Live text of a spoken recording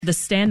The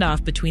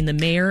standoff between the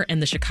mayor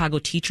and the Chicago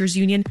Teachers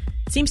Union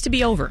seems to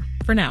be over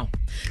for now.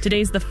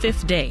 Today's the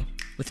fifth day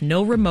with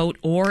no remote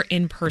or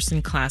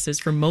in-person classes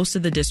for most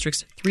of the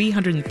district's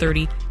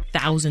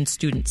 330,000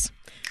 students.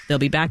 They'll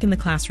be back in the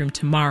classroom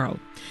tomorrow.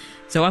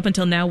 So up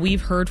until now,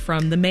 we've heard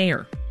from the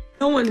mayor.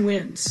 No one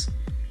wins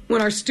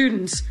when our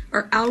students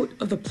are out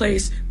of the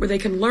place where they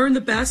can learn the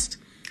best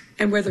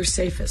and where they're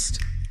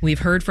safest. We've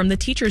heard from the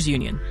Teachers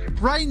Union.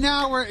 Right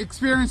now, we're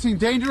experiencing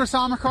dangerous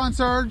Omicron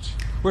surge.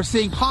 We're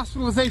seeing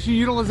hospitalization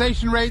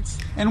utilization rates.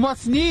 And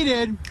what's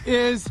needed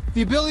is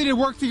the ability to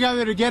work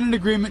together to get an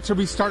agreement to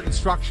restart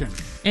instruction.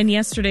 And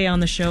yesterday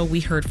on the show, we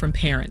heard from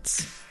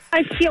parents.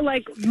 I feel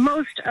like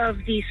most of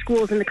the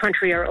schools in the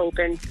country are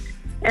open,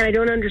 and I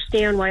don't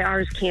understand why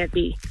ours can't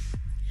be.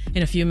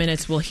 In a few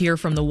minutes, we'll hear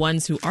from the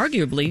ones who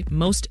arguably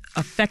most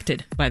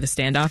affected by the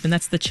standoff, and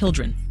that's the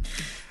children.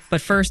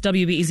 But first,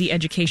 WBEZ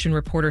education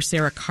reporter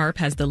Sarah Karp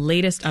has the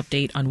latest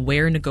update on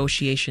where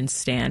negotiations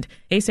stand.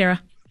 Hey,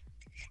 Sarah.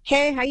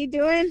 Hey, how you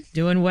doing?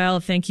 Doing well.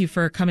 Thank you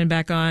for coming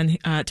back on.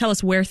 Tell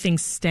us where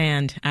things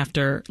stand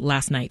after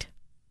last night.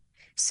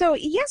 So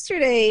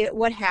yesterday,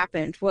 what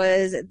happened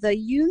was the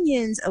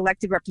union's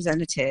elected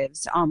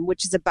representatives,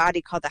 which is a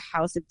body called the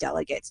House of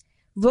Delegates,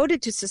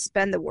 voted to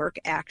suspend the work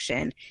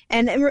action.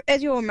 And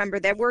as you'll remember,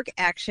 that work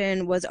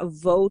action was a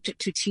vote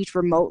to teach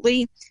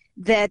remotely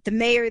that the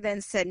mayor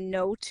then said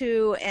no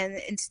to and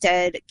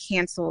instead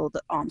canceled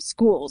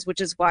schools,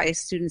 which is why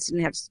students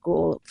didn't have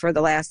school for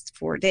the last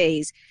 4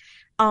 days.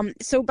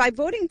 So by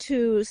voting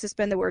to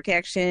suspend the work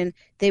action,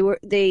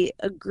 they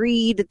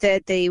agreed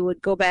that they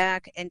would go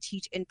back and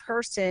teach in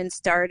person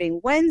starting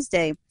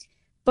Wednesday.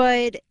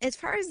 But as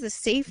far as the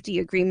safety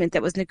agreement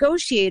that was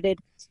negotiated,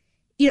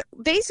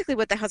 basically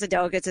what the House of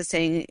Delegates is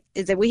saying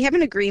is that we have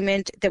an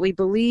agreement that we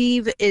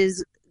believe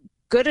is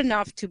good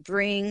enough to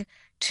bring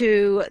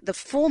to the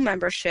full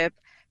membership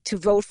to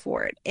vote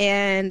for it.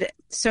 And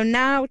so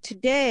now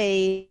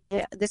today,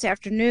 this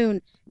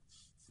afternoon,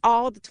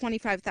 all the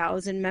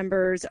 25,000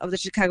 members of the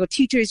Chicago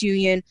Teachers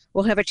Union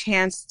will have a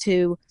chance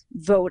to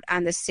vote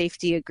on the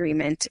safety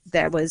agreement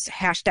that was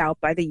hashed out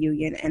by the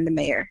union and the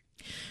mayor.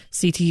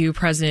 CTU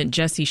President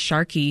Jesse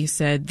Sharkey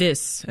said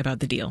this about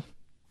the deal.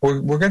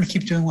 We're going to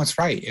keep doing what's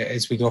right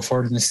as we go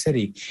forward in the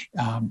city.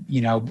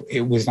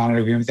 It was not an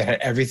agreement that had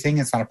everything.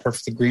 It's not a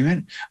perfect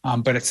agreement,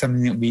 but it's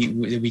something that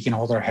we can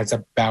hold our heads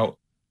up about.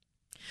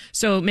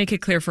 So make it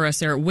clear for us,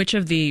 Sarah, which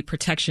of the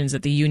protections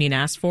that the union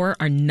asked for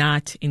are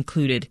not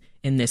included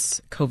in this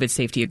COVID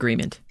safety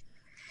agreement?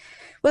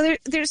 Well,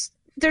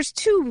 there's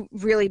two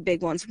really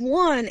big ones.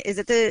 One is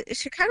that the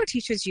Chicago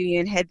Teachers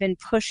Union had been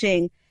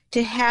pushing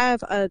to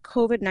have a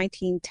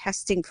COVID-19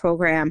 testing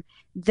program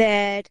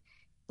that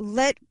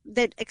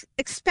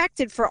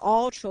expected for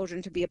all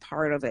children to be a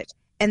part of it.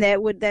 And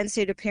that would then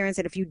say to parents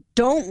that if you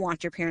don't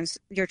want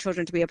your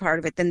children to be a part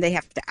of it, then they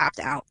have to opt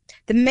out.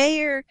 The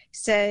mayor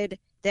said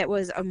that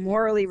was a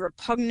morally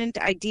repugnant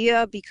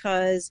idea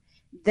because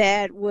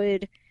that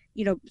would,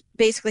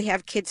 basically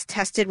have kids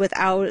tested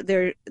without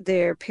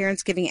their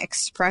parents giving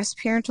express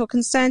parental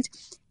consent.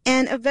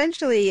 And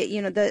eventually,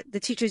 the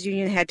teachers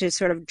union had to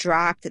sort of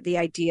drop the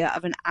idea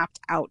of an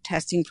opt-out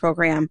testing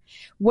program.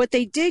 What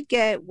they did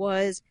get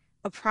was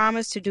a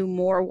promise to do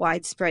more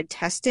widespread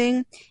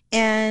testing,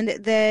 and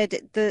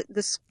that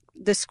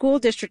the school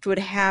district would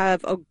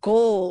have a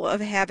goal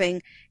of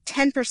having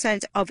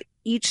 10% of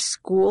each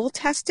school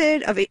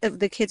tested, of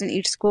the kids in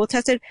each school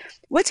tested.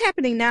 What's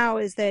happening now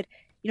is that,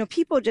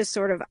 people just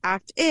sort of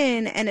opt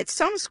in, and at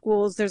some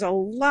schools, there's a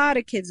lot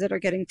of kids that are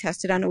getting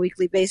tested on a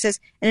weekly basis,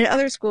 and at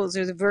other schools,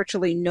 there's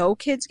virtually no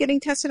kids getting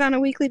tested on a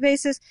weekly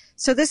basis.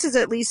 So this is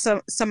at least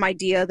some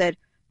idea that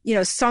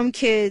some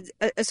kids,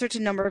 a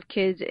certain number of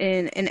kids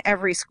in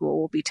every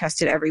school will be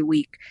tested every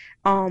week.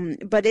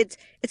 But it's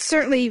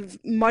certainly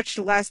much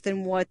less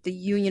than what the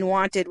union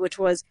wanted, which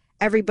was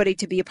everybody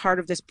to be a part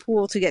of this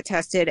pool to get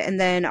tested, and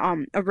then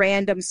a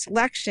random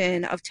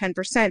selection of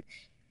 10%.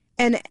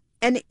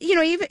 And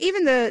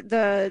even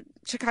the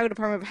Chicago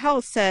Department of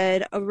Health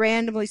said a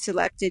randomly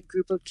selected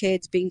group of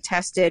kids being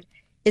tested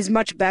is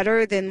much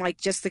better than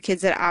like just the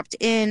kids that opt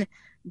in,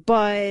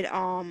 but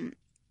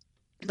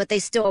they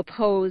still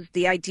oppose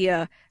the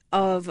idea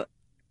of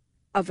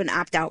an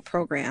opt-out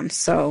program.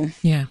 So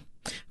yeah,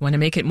 want to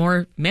make it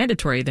more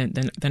mandatory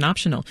than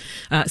optional.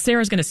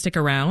 Sarah's going to stick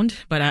around,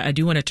 but I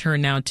do want to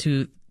turn now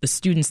to the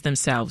students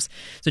themselves.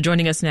 So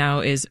joining us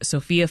now is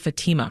Sophia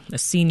Fatima, a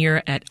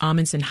senior at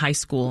Amundsen High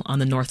School on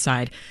the north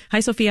side.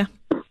 Hi, Sophia.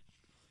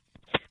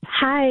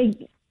 Hi.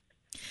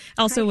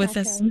 Also with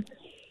us.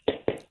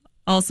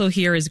 Also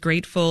here is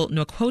Grateful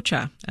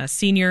Nwokwocha, a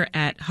senior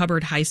at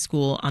Hubbard High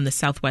School on the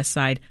southwest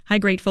side. Hi,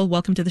 Grateful.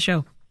 Welcome to the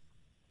show.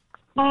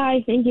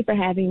 Hi. Thank you for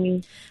having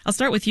me. I'll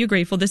start with you,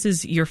 Grateful. This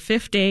is your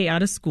fifth day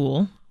out of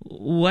school.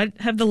 What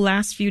have the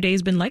last few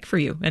days been like for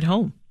you at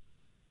home?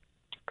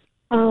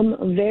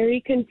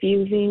 Very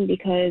confusing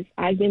because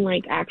I've been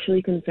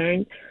actually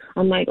concerned.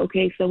 I'm like,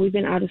 okay, so we've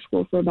been out of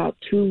school for about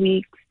 2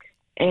 weeks.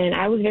 And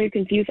I was very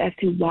confused as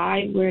to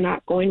why we're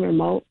not going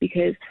remote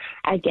because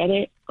I get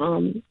it.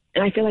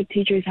 And I feel like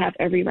teachers have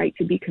every right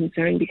to be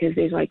concerned because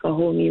there's like a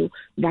whole new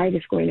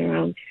virus going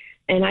around.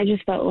 And I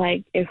just felt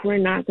like if we're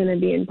not going to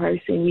be in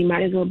person, we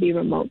might as well be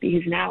remote,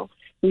 because now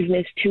we've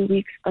missed 2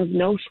 weeks of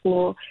no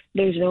school.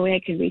 There's no way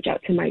I can reach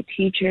out to my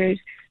teachers.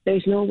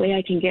 There's no way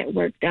I can get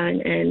work done,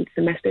 and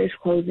semester is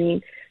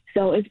closing.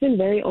 So it's been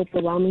very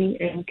overwhelming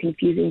and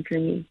confusing for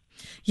me.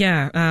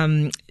 Yeah,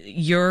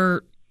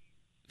 your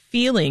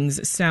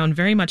feelings sound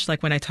very much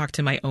like when I talk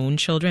to my own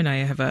children. I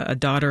have a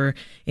daughter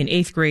in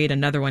 8th grade,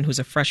 another one who's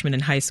a freshman in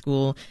high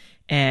school.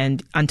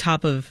 And on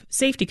top of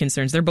safety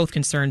concerns, they're both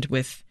concerned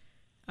with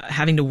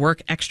having to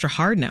work extra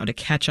hard now to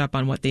catch up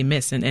on what they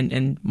miss.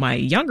 And my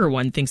younger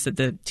one thinks that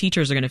the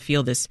teachers are going to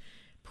feel this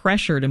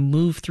pressure to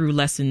move through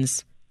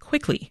lessons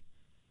quickly.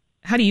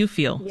 How do you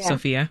feel,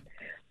 Sophia?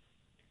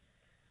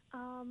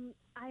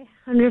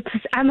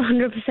 I'm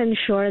 100%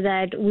 sure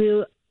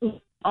that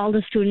all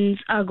the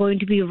students are going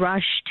to be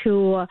rushed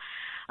to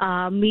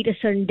meet a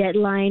certain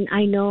deadline.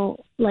 I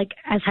know, like,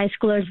 as high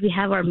schoolers, we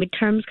have our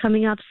midterms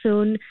coming up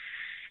soon,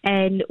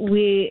 and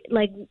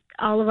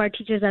all of our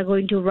teachers are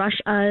going to rush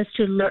us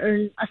to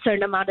learn a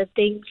certain amount of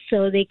things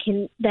so that we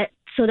can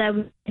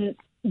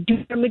do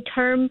our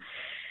midterm.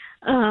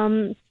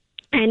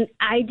 And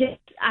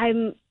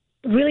I'm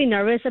really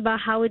nervous about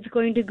how it's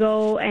going to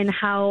go and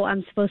how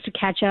I'm supposed to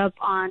catch up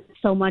on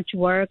so much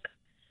work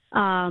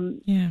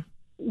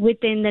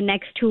within the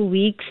next 2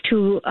 weeks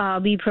to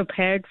be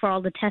prepared for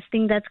all the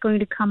testing that's going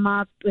to come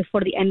up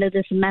before the end of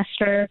the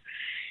semester.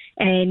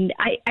 And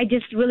I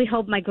just really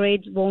hope my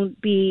grades won't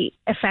be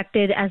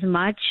affected as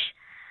much.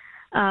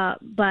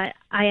 But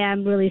I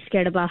am really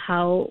scared about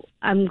how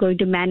I'm going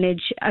to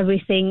manage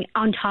everything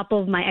on top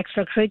of my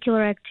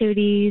extracurricular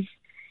activities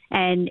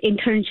and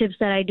internships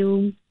that I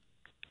do.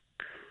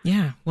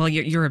 Yeah, well,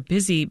 you're a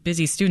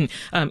busy student.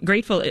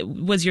 Grateful.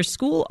 Was your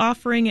school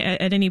offering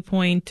at any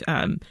point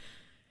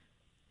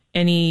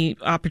any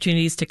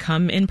opportunities to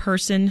come in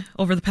person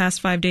over the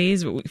past 5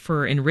 days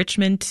for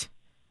enrichment?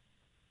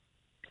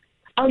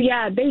 Oh,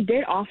 yeah, they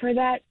did offer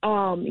that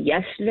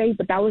yesterday,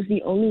 but that was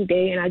the only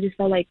day, and I just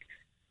felt like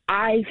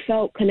I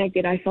felt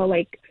connected. I felt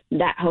like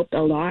that helped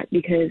a lot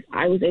because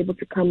I was able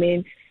to come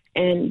in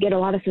and get a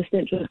lot of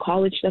assistance with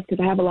college stuff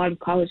because I have a lot of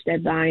college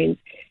deadlines.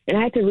 And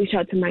I had to reach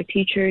out to my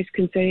teachers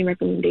concerning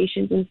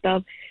recommendations and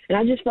stuff. And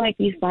I just feel like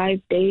these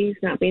 5 days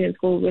not being in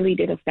school really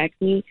did affect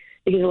me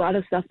because a lot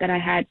of stuff that I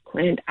had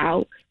planned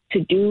out to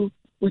do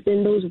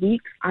within those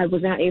weeks, I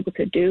was not able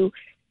to do.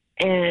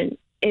 And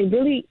it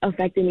really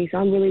affected me. So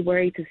I'm really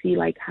worried to see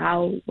like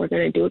how we're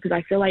going to do it because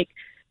I feel like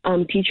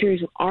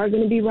teachers are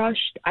going to be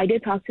rushed. I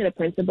did talk to the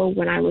principal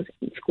when I was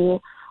in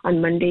school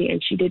on Monday,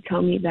 and she did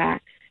tell me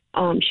that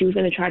she was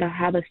going to try to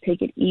have us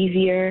take it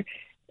easier.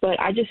 But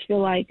I just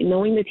feel like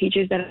knowing the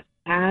teachers that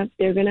I have,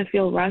 they're going to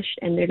feel rushed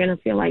and they're going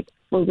to feel like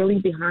we're really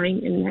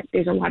behind and that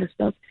there's a lot of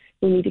stuff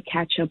we need to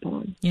catch up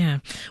on. Yeah.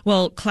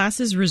 Well,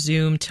 classes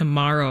resume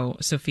tomorrow,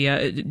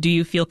 Sophia. Do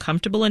you feel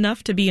comfortable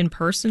enough to be in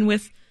person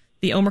with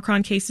the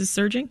Omicron cases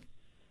surging?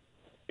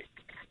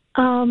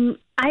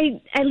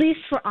 At least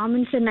for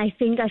Amundsen, I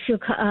think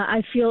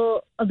I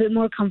feel a bit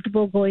more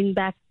comfortable going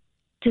back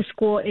to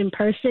school in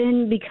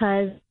person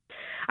because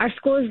our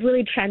school is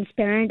really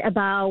transparent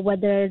about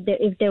whether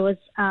if there was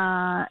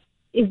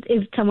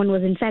if someone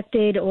was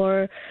infected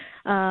or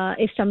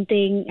if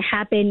something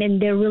happened,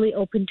 and they're really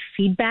open to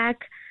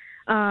feedback.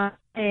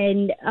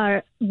 And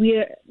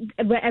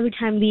every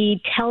time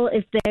we tell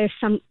if there's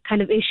some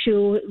kind of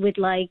issue with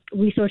like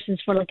resources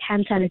for like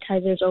hand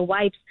sanitizers or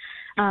wipes,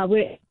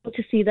 we're able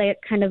to see that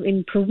kind of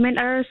improvement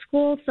at our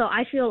school. So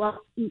I feel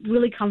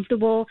really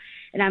comfortable,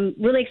 and I'm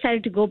really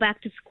excited to go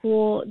back to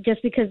school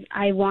just because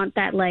I want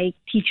that like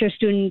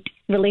teacher-student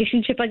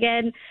relationship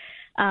again.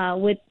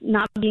 With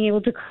not being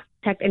able to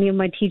contact any of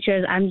my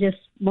teachers, I'm just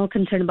more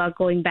concerned about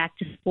going back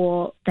to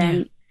school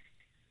than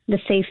the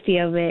safety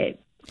of it.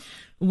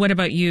 What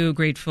about you,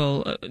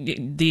 Grateful?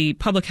 The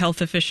public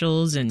health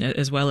officials and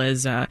as well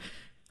as our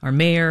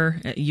mayor,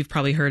 you've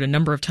probably heard a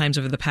number of times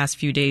over the past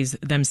few days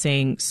them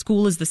saying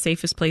school is the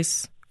safest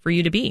place for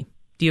you to be.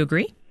 Do you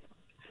agree?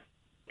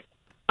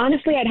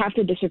 Honestly, I'd have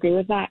to disagree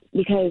with that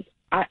because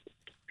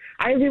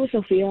I agree with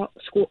Sophia.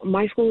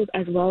 My school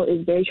as well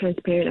is very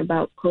transparent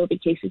about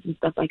COVID cases and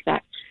stuff like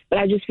that. But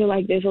I just feel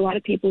like there's a lot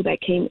of people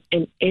that came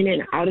in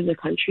and out of the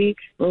country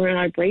when we're on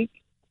our break.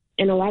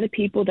 And a lot of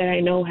people that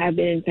I know have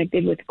been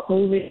infected with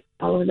COVID,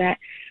 all of that.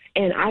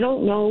 And I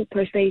don't know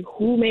per se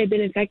who may have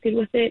been infected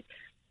with it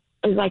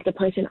is like the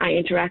person I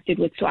interacted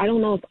with. So I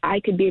don't know if I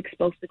could be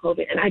exposed to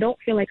COVID. And I don't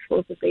feel like school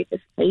is the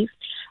safest place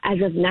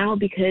as of now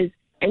because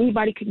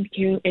anybody could be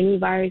carrying any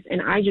virus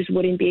and I just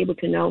wouldn't be able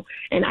to know.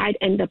 And I'd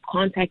end up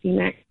contacting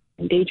that,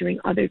 endangering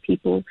other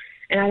people.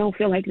 And I don't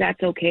feel like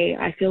that's okay.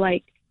 I feel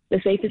like the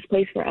safest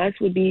place for us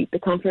would be the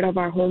comfort of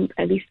our homes,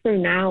 at least for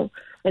now,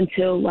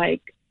 until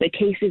like the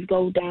cases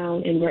go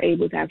down and we're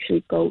able to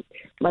actually go,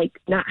 like,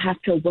 not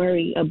have to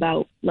worry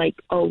about, like,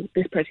 oh,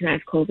 this person has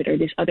COVID or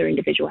this other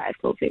individual has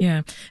COVID.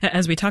 Yeah.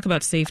 As we talk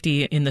about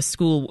safety in the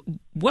school,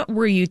 what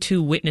were you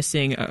two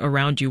witnessing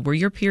around you? Were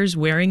your peers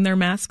wearing their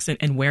masks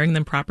and wearing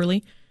them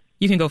properly?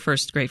 You can go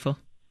first, Grateful.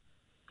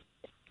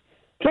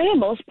 For the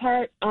most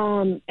part,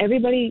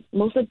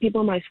 most of the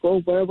people in my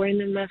school were wearing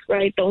the mask,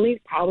 right? The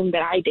only problem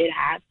that I did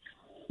have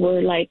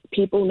were, like,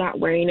 people not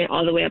wearing it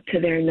all the way up to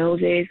their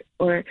noses,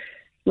 or,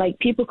 like,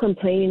 people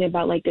complaining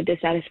about, like, the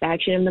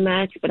dissatisfaction of the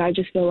mask. But I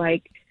just feel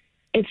like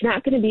it's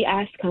not going to be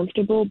as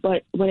comfortable.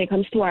 But when it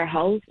comes to our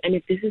health, and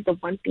if this is the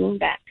one thing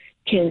that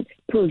can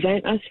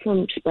prevent us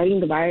from spreading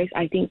the virus,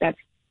 I think that's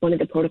one of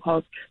the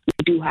protocols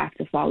we do have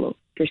to follow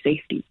for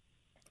safety.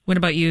 What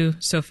about you,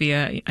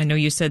 Sophia? I know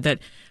you said that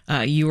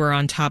you were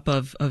on top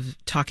of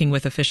talking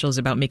with officials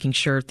about making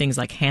sure things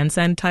like hand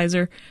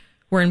sanitizer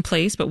were in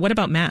place, but what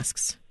about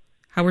masks?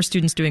 How are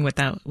students doing with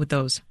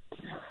those?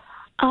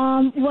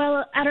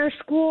 Well, at our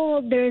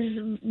school,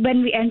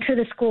 when we enter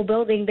the school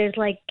building, there's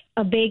like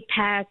a big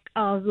pack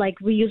of like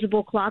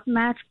reusable cloth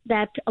masks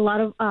that a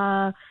lot of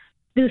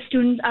the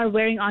students are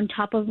wearing on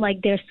top of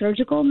like their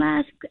surgical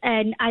masks.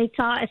 And I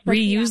saw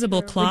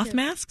reusable cloth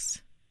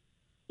masks?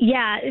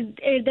 Yeah,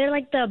 they're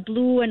like the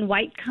blue and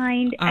white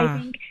kind, I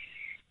think.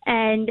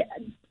 And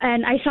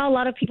I saw a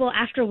lot of people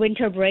after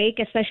winter break,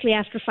 especially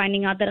after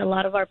finding out that a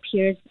lot of our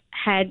peers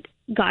had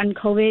gotten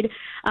COVID.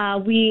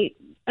 We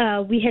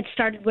had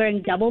started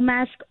wearing double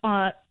mask,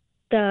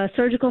 the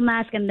surgical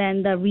mask, and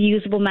then the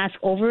reusable mask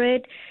over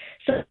it.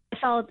 So I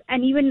felt,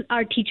 and even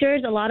our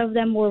teachers, a lot of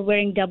them were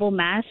wearing double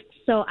masks.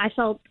 So I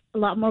felt a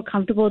lot more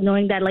comfortable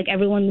knowing that like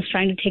everyone was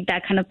trying to take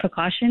that kind of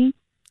precaution.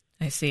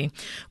 I see.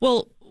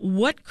 Well,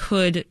 what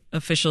could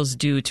officials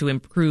do to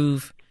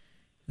improve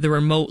the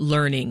remote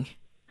learning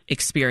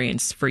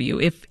experience for you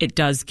if it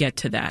does get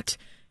to that?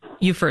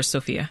 You first,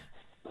 Sophia.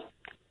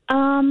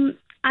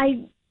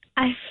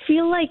 I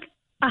feel like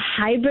a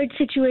hybrid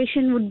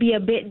situation would be a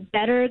bit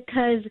better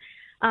because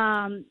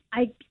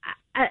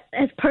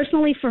as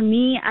personally for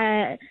me,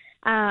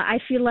 I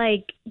feel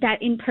like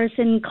that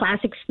in-person class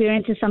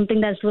experience is something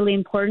that's really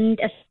important,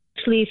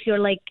 especially if you're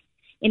like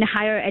in a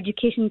higher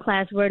education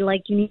class where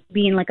like you need to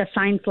be in like a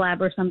science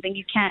lab or something.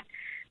 You can't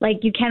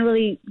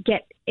really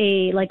get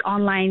a like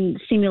online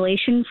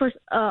simulation for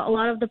a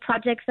lot of the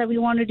projects that we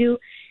want to do.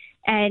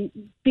 And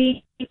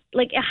being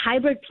like a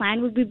hybrid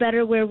plan would be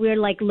better where we're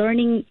like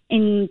learning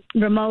in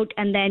remote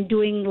and then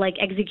doing like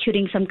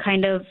executing some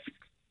kind of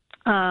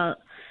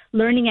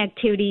learning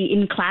activity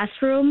in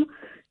classroom.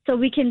 So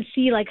we can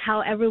see like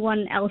how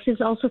everyone else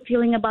is also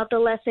feeling about the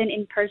lesson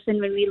in person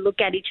when we look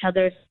at each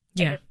other's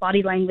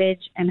body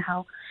language and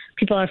how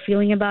people are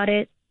feeling about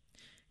it.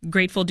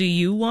 Grateful, do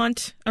you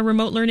want a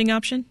remote learning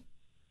option?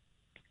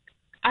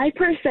 I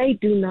per se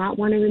do not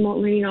want a remote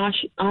learning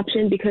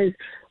option because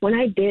when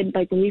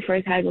we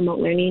first had remote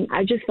learning,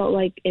 I just felt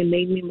like it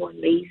made me more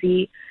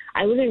lazy.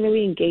 I wasn't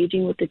really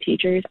engaging with the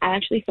teachers. I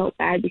actually felt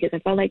bad because I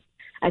felt like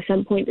at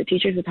some point the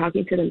teachers were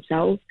talking to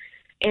themselves.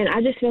 And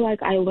I just feel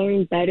like I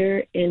learn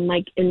better in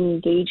like an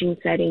engaging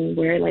setting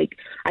where like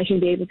I can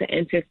be able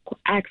to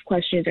ask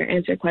questions or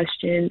answer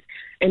questions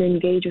and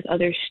engage with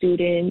other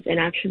students and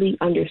actually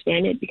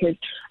understand it, because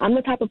I'm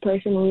the type of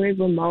person when we're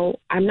remote,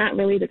 I'm not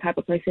really the type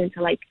of person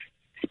to like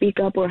speak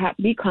up or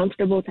be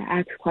comfortable to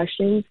ask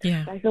questions.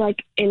 Yeah. I feel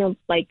like in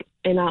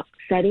a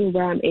setting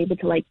where I'm able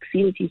to like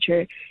see the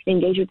teacher,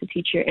 engage with the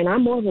teacher, and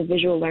I'm more of a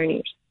visual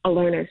learner.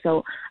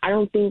 So I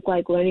don't think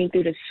like learning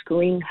through the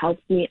screen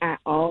helped me at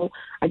all.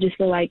 I just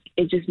feel like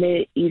it just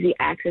made it easy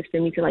access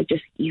for me to like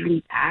just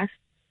easily pass.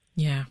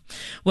 Yeah.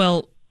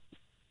 Well,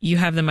 you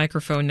have the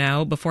microphone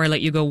now. Before I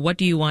let you go, what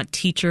do you want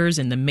teachers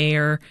and the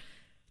mayor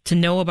to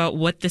know about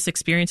what this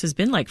experience has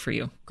been like for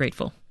you?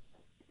 Grateful.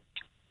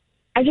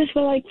 I just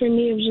feel like for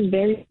me it was just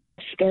very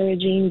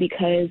discouraging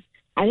because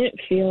I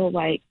didn't feel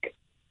like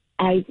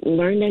I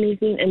learned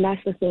anything. And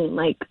that's the thing.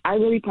 Like I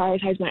really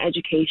prioritized my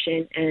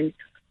education, and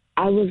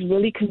I was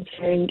really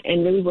concerned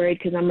and really worried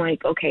because I'm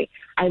like, okay,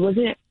 I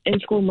wasn't in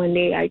school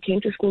Monday. I came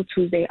to school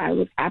Tuesday. I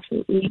was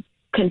absolutely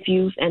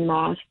confused and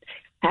lost.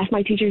 Half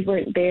my teachers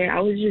weren't there. I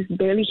was just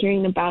barely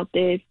hearing about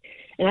this.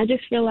 And I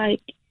just feel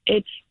like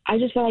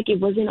it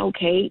wasn't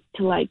okay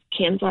to like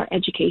cancel our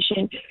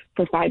education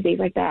for 5 days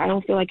like that. I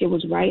don't feel like it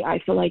was right. I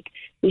feel like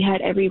we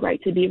had every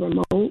right to be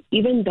remote,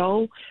 even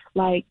though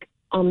like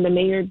the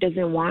mayor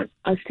doesn't want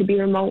us to be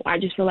remote. I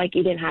just feel like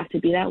it didn't have to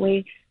be that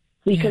way.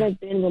 We could have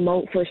been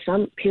remote for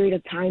some period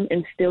of time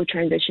and still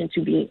transition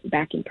to being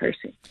back in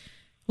person.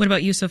 What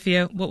about you,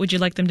 Sophia? What would you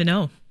like them to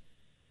know?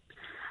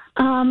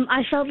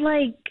 I felt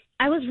like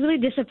I was really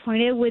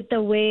disappointed with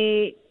the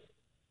way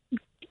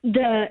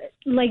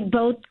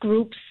both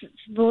groups,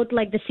 both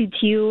like the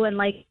CTU and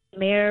like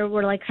mayor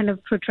were like kind of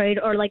portrayed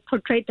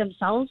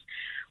themselves,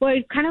 where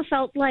it kind of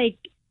felt like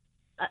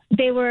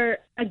they were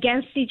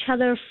against each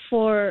other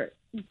for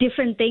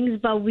different things,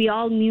 but we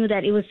all knew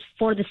that it was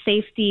for the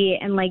safety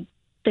and like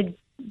the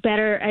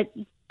better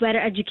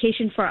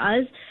education for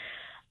us.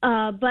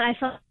 But I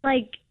felt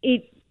like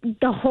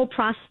the whole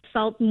process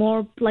felt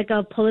more like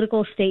a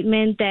political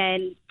statement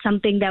than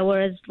something that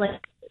was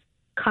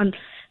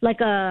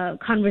like a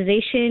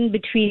conversation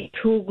between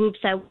two groups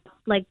that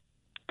like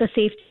the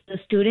safety of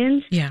the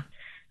students. Yeah.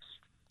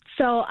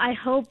 So I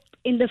hope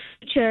in the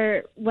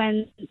future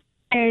when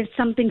there's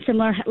something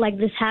similar like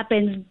this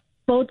happens,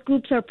 both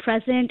groups are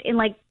present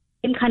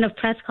in kind of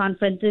press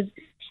conferences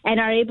and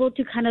are able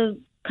to kind of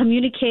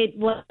communicate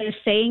what they're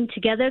saying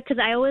together. Because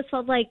I always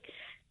felt like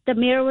the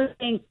mayor was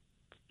saying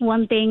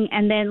one thing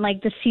and then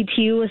like the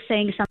CTU was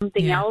saying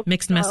something else.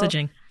 Mixed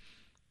messaging.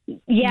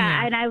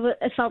 Yeah, and I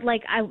felt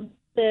like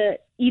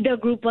either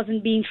group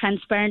wasn't being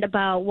transparent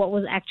about what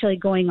was actually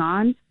going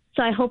on.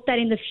 So I hope that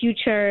in the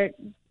future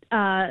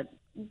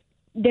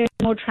there's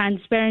more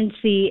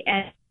transparency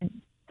and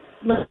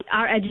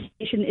our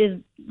education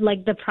is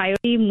like the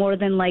priority more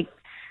than like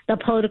the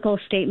political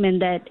statement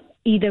that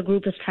either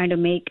group is trying to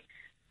make.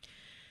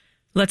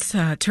 Let's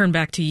turn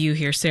back to you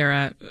here,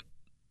 Sarah.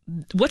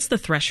 What's the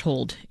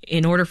threshold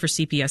in order for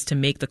CPS to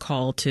make the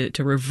call to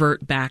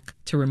revert back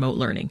to remote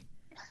learning?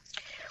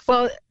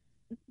 Well,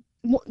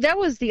 that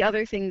was the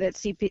other thing that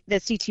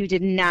CTU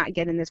did not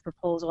get in this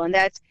proposal, and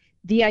that's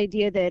the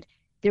idea that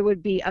there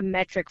would be a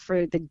metric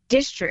for the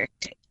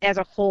district as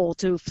a whole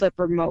to flip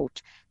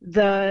remote.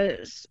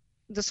 The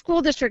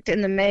school district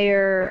and the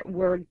mayor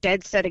were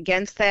dead set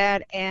against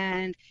that,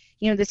 and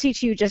the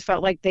CTU just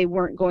felt like they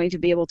weren't going to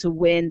be able to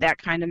win that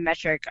kind of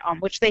metric,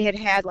 which they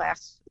had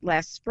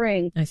last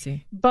spring. I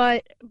see.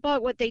 But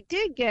what they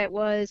did get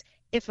was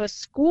if a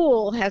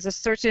school has a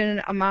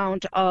certain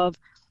amount of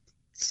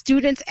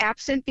students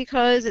absent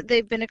because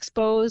they've been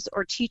exposed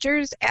or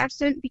teachers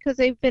absent because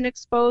they've been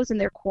exposed and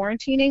they're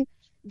quarantining,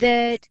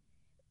 that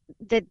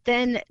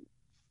then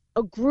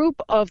a group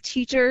of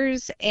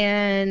teachers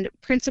and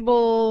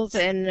principals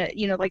and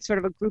like sort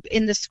of a group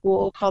in the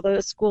school called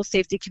the school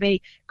safety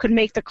committee could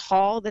make the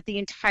call that the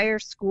entire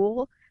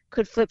school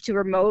could flip to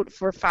remote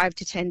for 5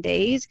 to 10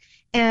 days.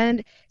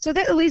 And so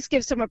that at least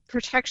gives some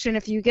protection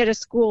if you get a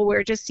school where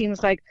it just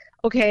seems like,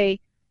 okay,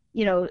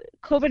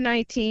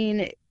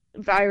 COVID-19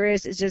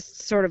 virus is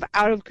just sort of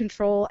out of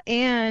control,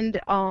 and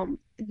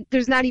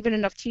there's not even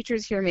enough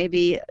teachers here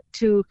maybe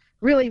to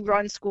really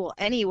run school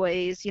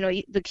anyways.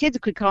 The kids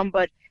could come,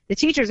 but the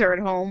teachers are at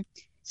home,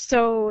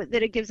 so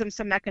that it gives them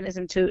some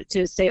mechanism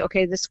to say,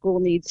 okay, the school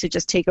needs to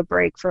just take a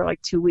break for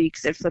like 2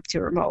 weeks and flip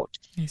to remote.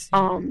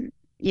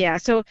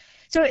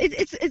 So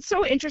it's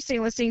so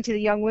interesting listening to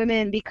the young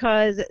women,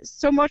 because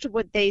so much of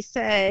what they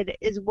said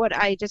is what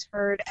I just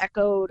heard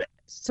echoed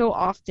so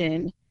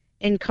often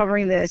in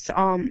covering this.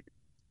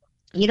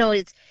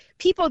 It's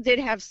people did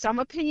have some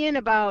opinion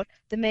about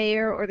the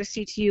mayor or the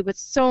CTU, but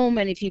so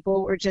many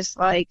people were just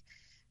like,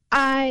 so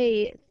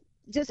many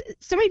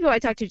people I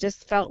talked to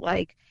just felt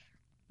like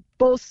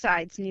both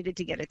sides needed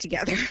to get it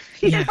together.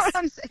 You know what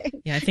I'm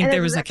saying? Yeah, I think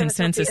there was a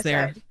consensus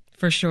there.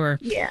 For sure.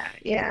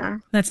 Yeah.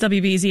 That's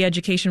WBEZ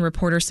education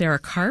reporter Sarah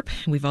Karp.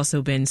 We've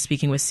also been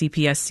speaking with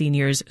CPS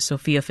seniors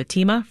Sophia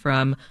Fatima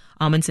from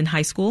Amundsen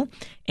High School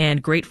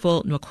and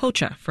Grateful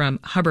Nwakocha from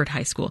Hubbard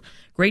High School.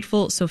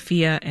 Grateful,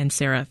 Sophia, and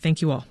Sarah,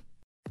 thank you all.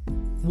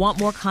 Want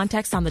more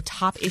context on the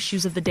top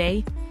issues of the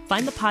day?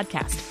 Find the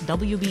podcast,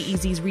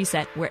 WBEZ's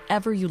Reset,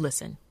 wherever you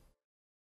listen.